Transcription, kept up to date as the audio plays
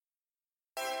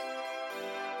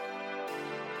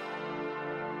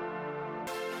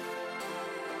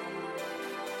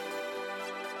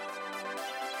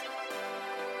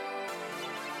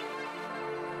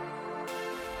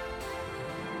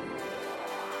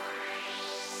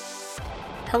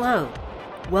Hello,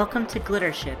 welcome to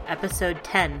Glittership, episode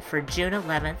 10 for June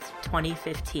 11th,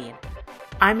 2015.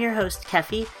 I'm your host,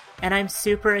 Keffy, and I'm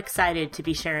super excited to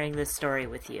be sharing this story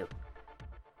with you.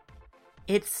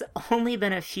 It's only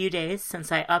been a few days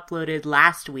since I uploaded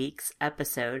last week's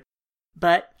episode,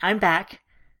 but I'm back.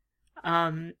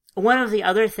 One of the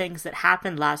other things that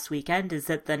happened last weekend is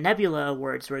that the Nebula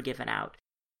Awards were given out.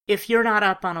 If you're not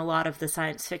up on a lot of the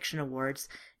science fiction awards,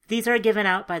 these are given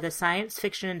out by the Science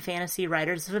Fiction and Fantasy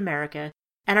Writers of America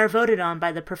and are voted on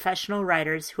by the professional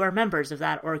writers who are members of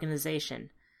that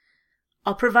organization.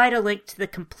 I'll provide a link to the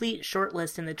complete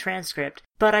shortlist in the transcript,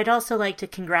 but I'd also like to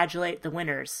congratulate the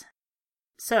winners.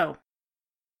 So,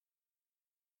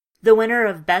 the winner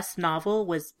of Best Novel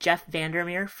was Jeff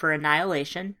Vandermeer for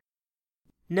Annihilation.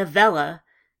 Novella,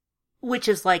 which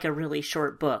is like a really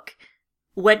short book,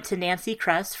 went to Nancy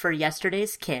Kress for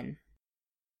Yesterday's Kin.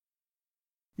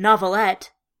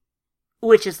 Novelette,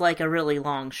 which is like a really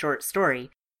long short story,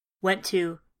 went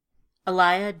to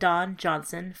Elia Dawn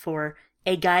Johnson for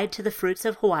A Guide to the Fruits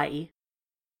of Hawaii.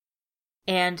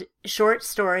 And short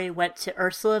story went to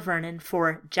Ursula Vernon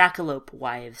for Jackalope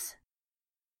Wives.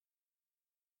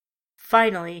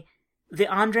 Finally, the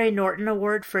Andre Norton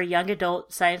Award for Young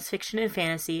Adult Science Fiction and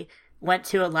Fantasy went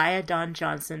to Elia Dawn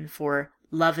Johnson for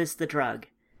Love is the Drug.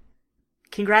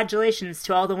 Congratulations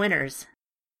to all the winners!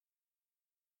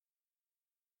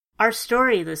 Our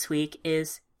story this week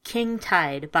is King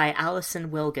Tide by Alison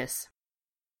Wilgus.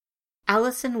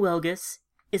 Alison Wilgus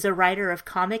is a writer of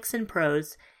comics and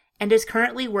prose and is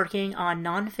currently working on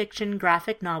nonfiction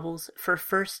graphic novels for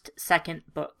First Second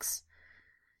books.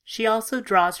 She also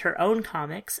draws her own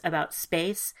comics about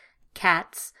space,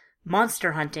 cats,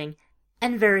 monster hunting,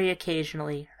 and very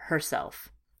occasionally herself.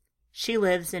 She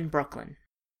lives in Brooklyn.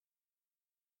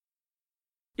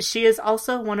 She is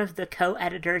also one of the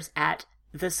co-editors at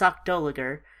The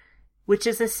Sockdolager, which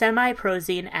is a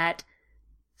semi-prozine at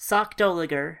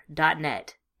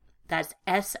sockdolager.net. That's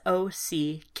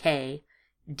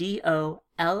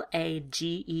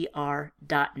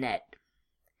SOCKDOLAGER.net.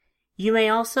 You may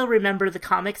also remember the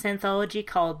comics anthology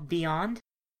called Beyond,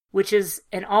 which is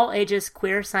an all-ages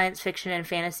queer science fiction and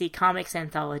fantasy comics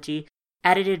anthology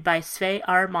edited by Sve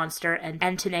R. Monster and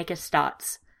Taneka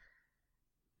Stotts.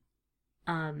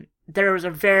 There was a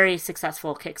very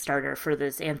successful Kickstarter for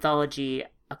this anthology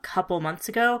a couple months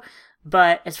ago,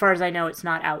 but as far as I know, it's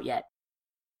not out yet.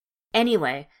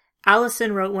 Anyway,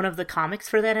 Alison wrote one of the comics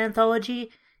for that anthology,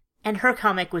 and her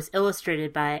comic was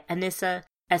illustrated by Anissa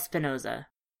Espinoza.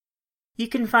 You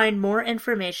can find more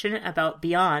information about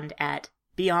Beyond at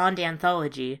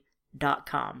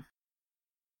beyondanthology.com.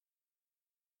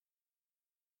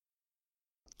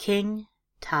 King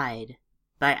Tide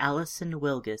by Alison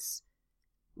Wilgus.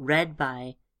 Read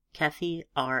by Keffy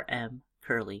R.M.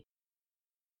 Curley.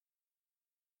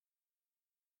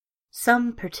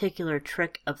 Some particular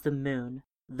trick of the moon,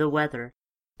 the weather,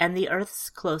 and the Earth's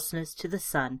closeness to the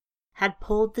sun had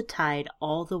pulled the tide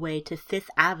all the way to Fifth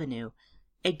Avenue,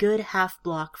 a good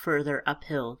half-block further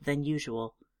uphill than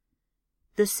usual.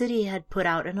 The city had put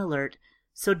out an alert,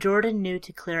 so Jordan knew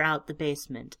to clear out the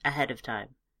basement ahead of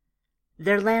time.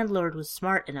 Their landlord was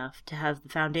smart enough to have the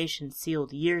foundation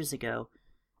sealed years ago.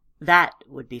 That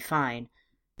would be fine,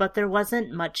 but there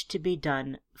wasn't much to be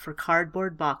done for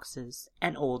cardboard boxes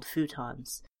and old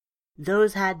futons.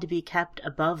 Those had to be kept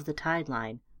above the tide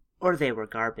line, or they were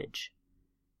garbage.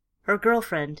 Her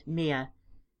girlfriend, Mia,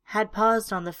 had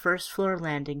paused on the first-floor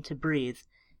landing to breathe,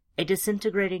 a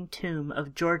disintegrating tomb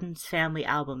of Jordan's family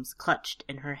albums clutched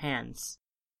in her hands.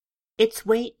 Its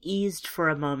weight eased for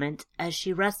a moment as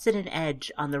she rested an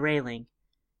edge on the railing.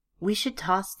 "We should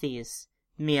toss these,"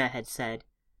 Mia had said.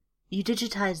 "You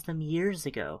digitized them years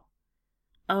ago."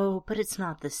 "Oh, but it's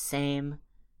not the same,"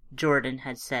 Jordan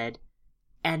had said,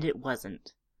 and it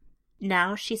wasn't.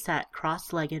 Now she sat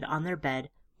cross-legged on their bed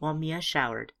while Mia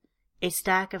showered, a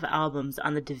stack of albums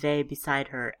on the duvet beside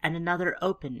her and another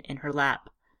open in her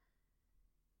lap.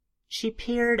 She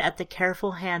peered at the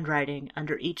careful handwriting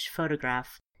under each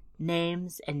photograph,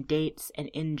 names and dates and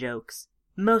in-jokes,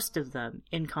 most of them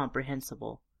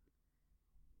incomprehensible.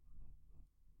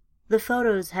 The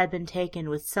photos had been taken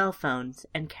with cell phones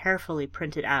and carefully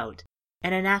printed out,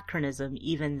 an anachronism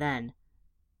even then.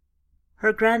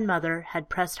 Her grandmother had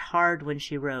pressed hard when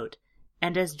she wrote,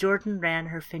 and as Jordan ran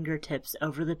her fingertips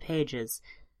over the pages,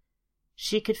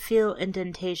 she could feel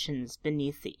indentations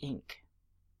beneath the ink.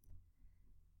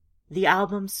 The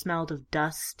album smelled of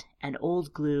dust and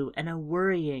old glue and a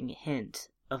worrying hint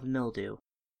of mildew.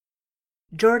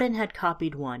 Jordan had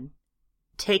copied one,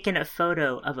 taken a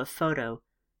photo of a photo,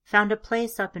 found a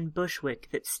place up in Bushwick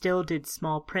that still did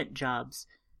small print jobs,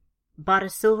 bought a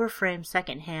silver frame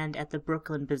second-hand at the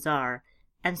Brooklyn Bazaar,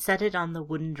 and set it on the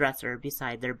wooden dresser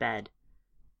beside their bed.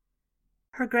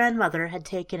 Her grandmother had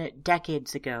taken it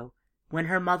decades ago, when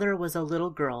her mother was a little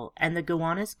girl and the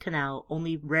Gowanus Canal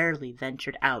only rarely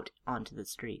ventured out onto the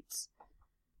streets.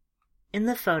 In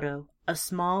the photo, a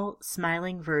small,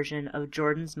 smiling version of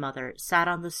Jordan's mother sat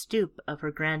on the stoop of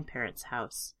her grandparents'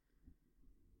 house.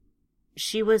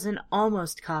 She was an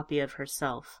almost copy of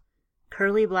herself,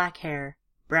 curly black hair,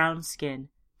 brown skin,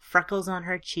 freckles on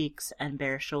her cheeks and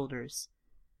bare shoulders.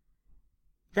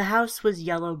 The house was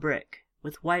yellow brick,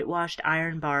 with whitewashed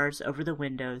iron bars over the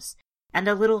windows, and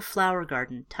a little flower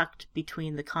garden tucked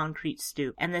between the concrete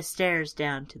stoop and the stairs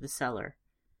down to the cellar.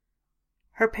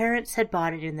 Her parents had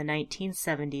bought it in the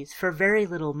 1970s for very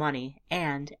little money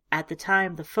and, at the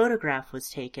time the photograph was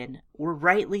taken, were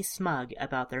rightly smug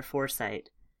about their foresight.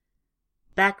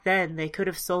 Back then they could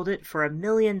have sold it for $1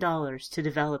 million to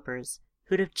developers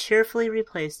who'd have cheerfully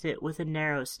replaced it with a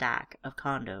narrow stack of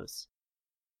condos.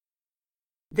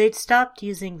 They'd stopped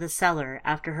using the cellar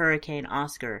after Hurricane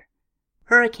Oscar.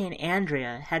 Hurricane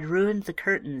Andrea had ruined the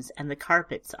curtains and the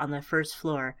carpets on the first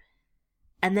floor,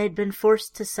 and they'd been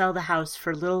forced to sell the house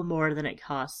for little more than it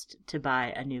cost to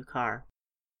buy a new car.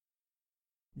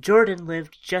 Jordan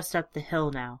lived just up the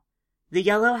hill now. The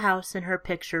yellow house in her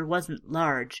picture wasn't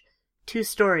large, 2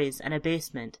 stories and a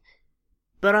basement,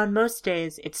 but on most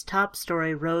days its top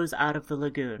story rose out of the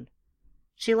lagoon.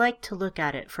 She liked to look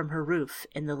at it from her roof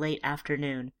in the late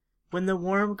afternoon, when the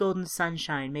warm golden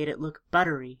sunshine made it look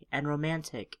buttery and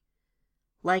romantic,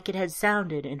 like it had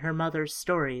sounded in her mother's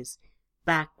stories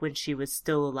back when she was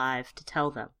still alive to tell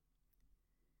them.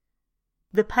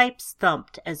 The pipes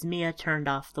thumped as Mia turned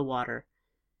off the water.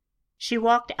 She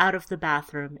walked out of the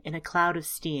bathroom in a cloud of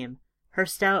steam, her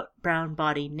stout brown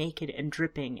body naked and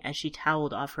dripping as she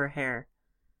toweled off her hair.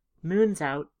 "Moon's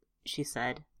out," she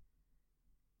said.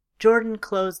 Jordan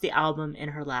closed the album in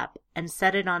her lap and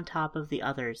set it on top of the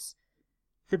others.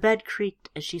 The bed creaked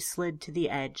as she slid to the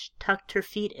edge, tucked her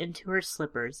feet into her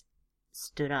slippers,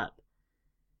 stood up.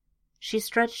 She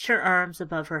stretched her arms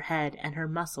above her head and her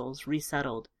muscles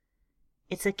resettled.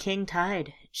 "It's a king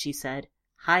tide," she said.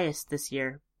 "Highest this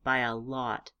year, by a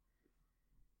lot."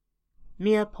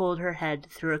 Mia pulled her head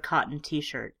through a cotton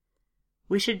t-shirt.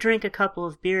 "We should drink a couple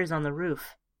of beers on the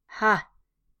roof." "Ha!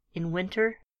 In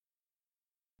winter?"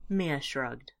 Mia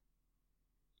shrugged.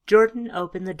 Jordan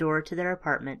opened the door to their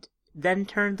apartment, then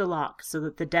turned the lock so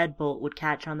that the deadbolt would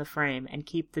catch on the frame and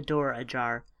keep the door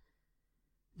ajar.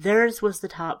 Theirs was the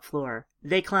top floor.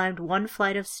 They climbed 1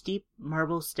 flight of steep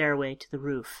marble stairway to the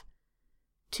roof.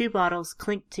 2 bottles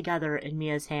clinked together in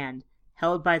Mia's hand,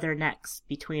 held by their necks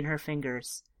between her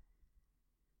fingers.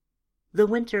 The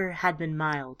winter had been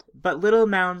mild, but little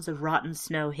mounds of rotten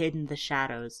snow hid in the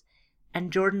shadows,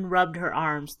 and Jordan rubbed her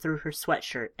arms through her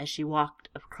sweatshirt as she walked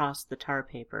across the tar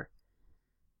paper.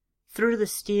 Through the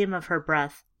steam of her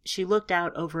breath, she looked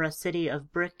out over a city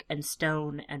of brick and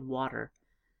stone and water.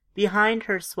 Behind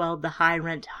her swelled the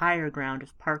high-rent higher ground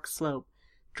of Park Slope,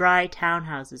 dry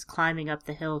townhouses climbing up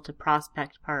the hill to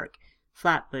Prospect Park,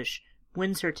 Flatbush,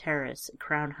 Windsor Terrace,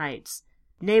 Crown Heights,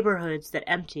 neighborhoods that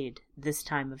emptied this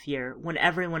time of year when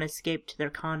everyone escaped to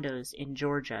their condos in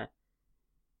Georgia.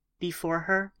 Before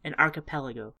her, an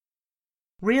archipelago.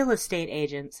 Real estate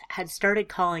agents had started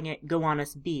calling it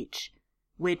Gowanus Beach,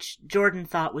 which Jordan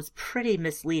thought was pretty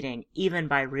misleading even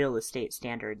by real estate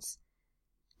standards.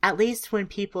 At least when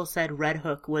people said Red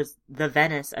Hook was the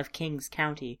Venice of Kings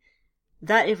County,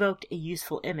 that evoked a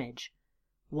useful image.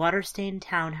 Water-stained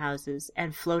townhouses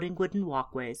and floating wooden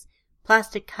walkways,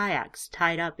 plastic kayaks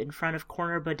tied up in front of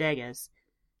corner bodegas,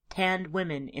 tanned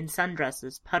women in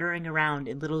sundresses puttering around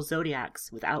in little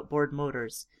Zodiacs with outboard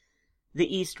motors,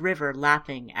 the East River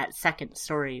lapping at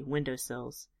second-story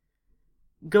windowsills.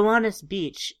 Gowanus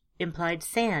Beach implied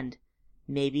sand,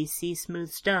 maybe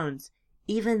sea-smooth stones,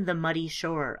 even the muddy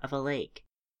shore of a lake.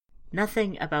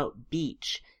 Nothing about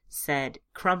beach said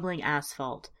crumbling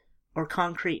asphalt, or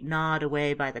concrete gnawed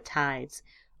away by the tides,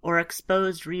 or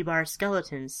exposed rebar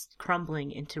skeletons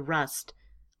crumbling into rust,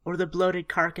 or the bloated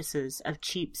carcasses of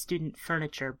cheap student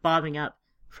furniture bobbing up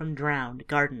from drowned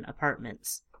garden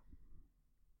apartments.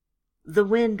 The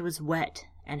wind was wet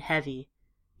and heavy.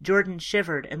 Jordan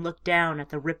shivered and looked down at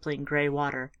the rippling gray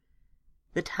water.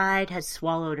 The tide had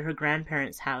swallowed her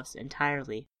grandparents' house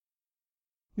entirely.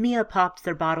 Mia popped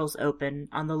their bottles open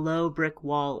on the low brick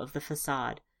wall of the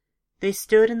facade. They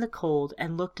stood in the cold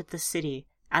and looked at the city,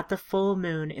 at the full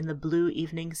moon in the blue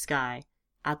evening sky,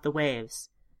 at the waves.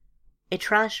 A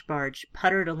trash barge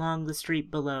puttered along the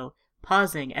street below,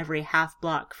 pausing every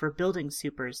half-block for building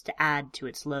supers to add to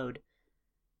its load.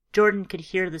 Jordan could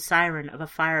hear the siren of a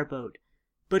fireboat,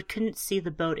 but couldn't see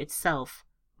the boat itself,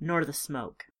 nor the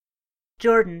smoke.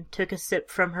 Jordan took a sip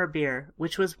from her beer,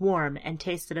 which was warm and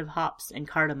tasted of hops and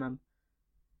cardamom.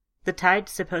 "The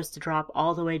tide's supposed to drop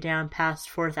all the way down past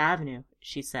 4th Avenue,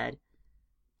 she said.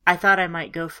 "I thought I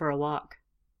might go for a walk."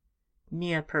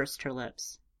 Mia pursed her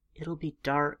lips. "It'll be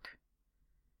dark."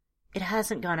 "It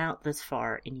hasn't gone out this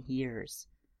far in years."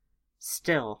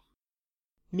 "Still."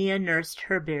 Mia nursed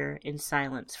her beer in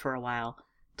silence for a while,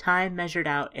 time measured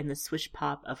out in the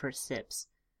swish-pop of her sips.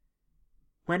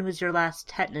 "When was your last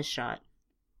tetanus shot?"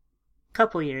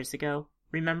 "Couple years ago.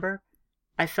 Remember?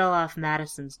 I fell off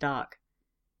Madison's dock."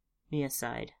 Mia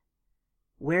sighed.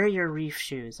 "Wear your reef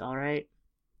shoes, all right?"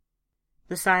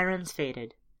 The sirens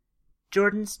faded.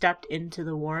 Jordan stepped into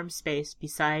the warm space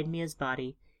beside Mia's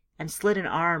body and slid an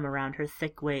arm around her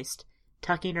thick waist,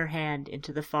 tucking her hand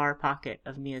into the far pocket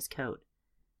of Mia's coat.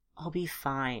 "I'll be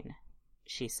fine,"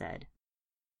 she said.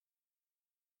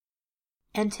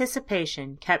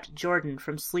 Anticipation kept Jordan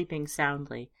from sleeping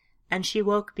soundly, and she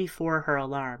woke before her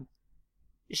alarm.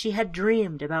 She had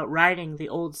dreamed about riding the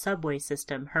old subway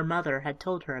system her mother had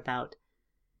told her about.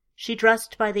 She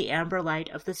dressed by the amber light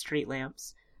of the street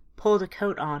lamps, pulled a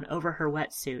coat on over her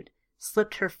wetsuit,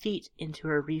 slipped her feet into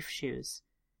her reef shoes,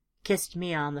 kissed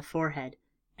Mia on the forehead,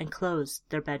 and closed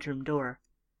their bedroom door.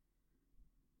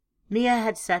 Mia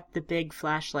had set the big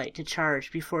flashlight to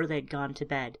charge before they'd gone to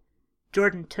bed.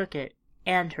 Jordan took it,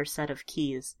 and her set of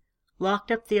keys, locked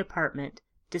up the apartment,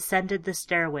 descended the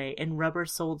stairway in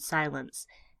rubber-soled silence,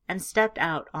 and stepped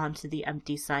out onto the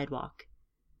empty sidewalk.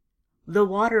 The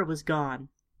water was gone,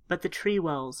 but the tree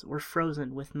wells were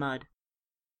frozen with mud.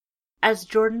 As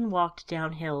Jordan walked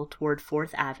downhill toward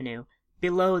 4th Avenue,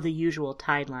 below the usual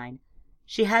tide line,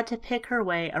 she had to pick her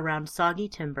way around soggy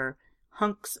timber,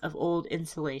 hunks of old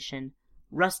insulation,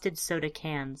 rusted soda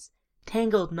cans,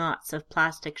 tangled knots of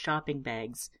plastic shopping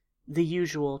bags, the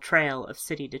usual trail of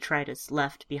city detritus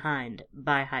left behind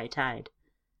by high tide.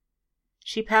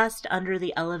 She passed under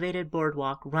the elevated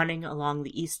boardwalk running along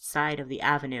the east side of the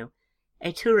avenue,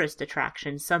 a tourist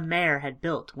attraction some mayor had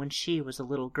built when she was a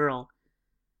little girl.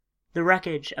 The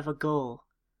wreckage of a gull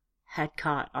had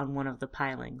caught on one of the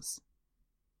pilings.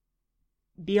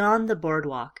 Beyond the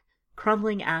boardwalk,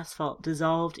 crumbling asphalt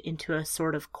dissolved into a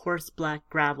sort of coarse black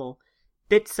gravel,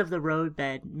 bits of the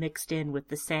roadbed mixed in with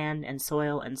the sand and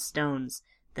soil and stones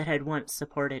that had once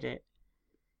supported it.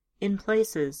 In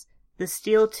places, the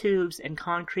steel tubes and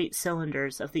concrete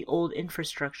cylinders of the old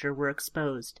infrastructure were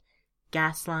exposed: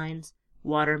 gas lines,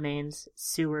 water mains,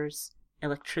 sewers,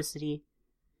 electricity.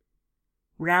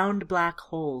 Round black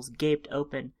holes gaped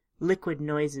open, liquid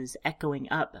noises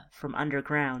echoing up from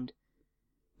underground.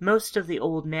 Most of the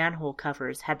old manhole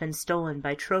covers had been stolen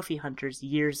by trophy hunters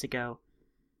years ago.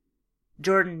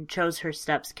 Jordan chose her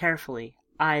steps carefully,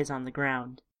 eyes on the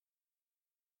ground.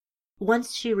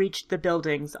 Once she reached the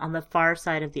buildings on the far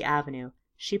side of the avenue,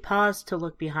 she paused to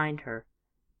look behind her.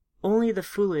 Only the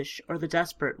foolish or the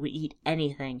desperate would eat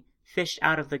anything fished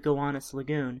out of the Gowanus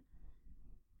Lagoon.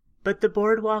 But the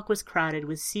boardwalk was crowded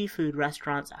with seafood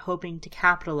restaurants hoping to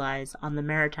capitalize on the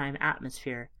maritime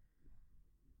atmosphere.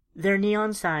 Their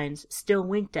neon signs still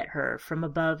winked at her from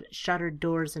above shuttered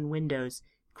doors and windows,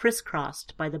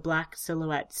 crisscrossed by the black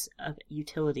silhouettes of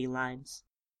utility lines.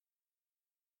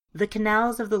 The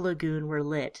canals of the lagoon were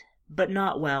lit, but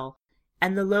not well,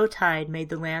 and the low tide made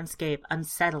the landscape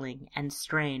unsettling and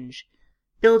strange.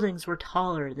 Buildings were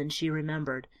taller than she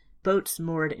remembered. Boats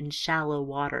moored in shallow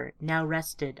water now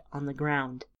rested on the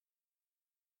ground.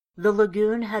 The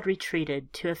lagoon had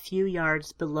retreated to a few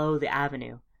yards below the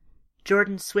avenue.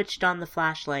 Jordan switched on the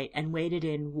flashlight and waded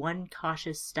in one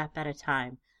cautious step at a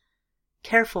time,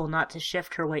 careful not to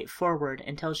shift her weight forward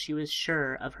until she was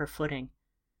sure of her footing.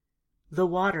 The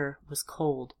water was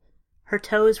cold. Her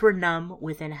toes were numb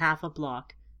within half a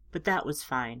block, but that was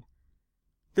fine.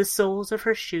 The soles of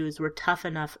her shoes were tough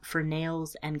enough for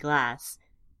nails and glass,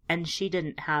 and she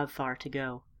didn't have far to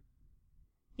go.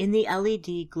 In the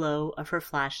LED glow of her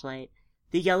flashlight,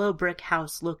 the yellow brick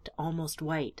house looked almost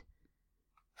white.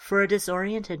 For a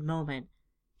disoriented moment,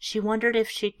 she wondered if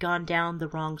she'd gone down the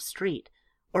wrong street,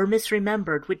 or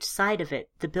misremembered which side of it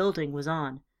the building was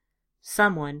on.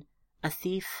 Someone, a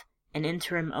thief, an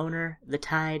interim owner, the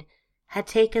tide, had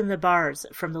taken the bars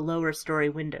from the lower-story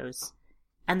windows,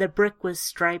 and the brick was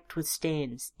striped with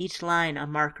stains, each line a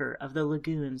marker of the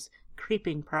lagoon's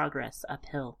creeping progress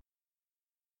uphill.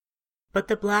 But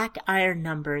the black iron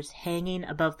numbers hanging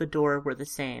above the door were the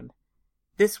same.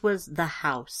 This was the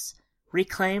house,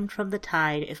 reclaimed from the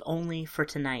tide if only for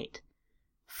tonight.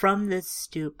 From this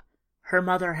stoop, her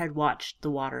mother had watched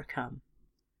the water come.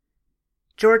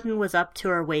 Jordan was up to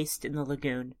her waist in the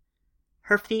lagoon.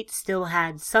 Her feet still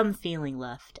had some feeling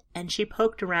left, and she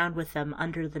poked around with them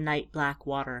under the night-black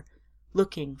water,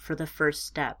 looking for the first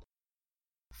step.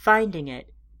 Finding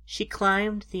it, she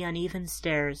climbed the uneven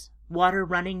stairs, water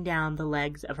running down the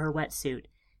legs of her wetsuit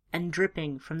and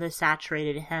dripping from the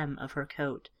saturated hem of her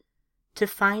coat, to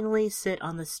finally sit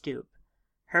on the stoop,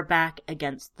 her back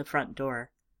against the front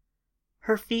door.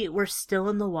 Her feet were still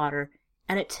in the water,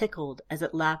 and it tickled as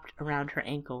it lapped around her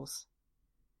ankles.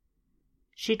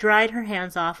 She dried her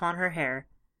hands off on her hair,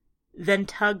 then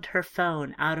tugged her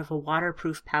phone out of a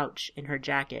waterproof pouch in her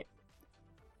jacket.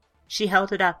 She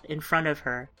held it up in front of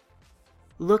her,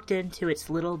 looked into its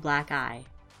little black eye,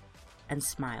 and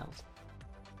smiled.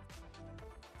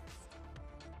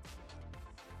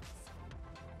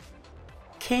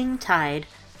 King Tide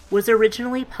was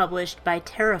originally published by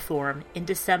Terraform in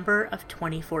December of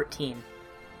 2014.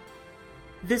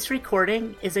 This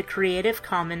recording is a Creative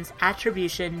Commons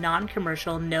Attribution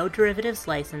Non-Commercial No Derivatives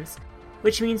license,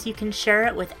 which means you can share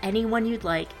it with anyone you'd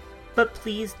like, but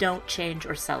please don't change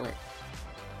or sell it.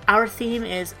 Our theme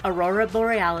is Aurora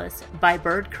Borealis by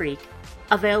Bird Creek,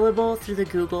 available through the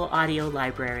Google Audio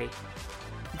Library.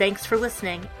 Thanks for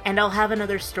listening, and I'll have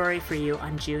another story for you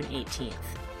on June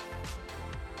 18th.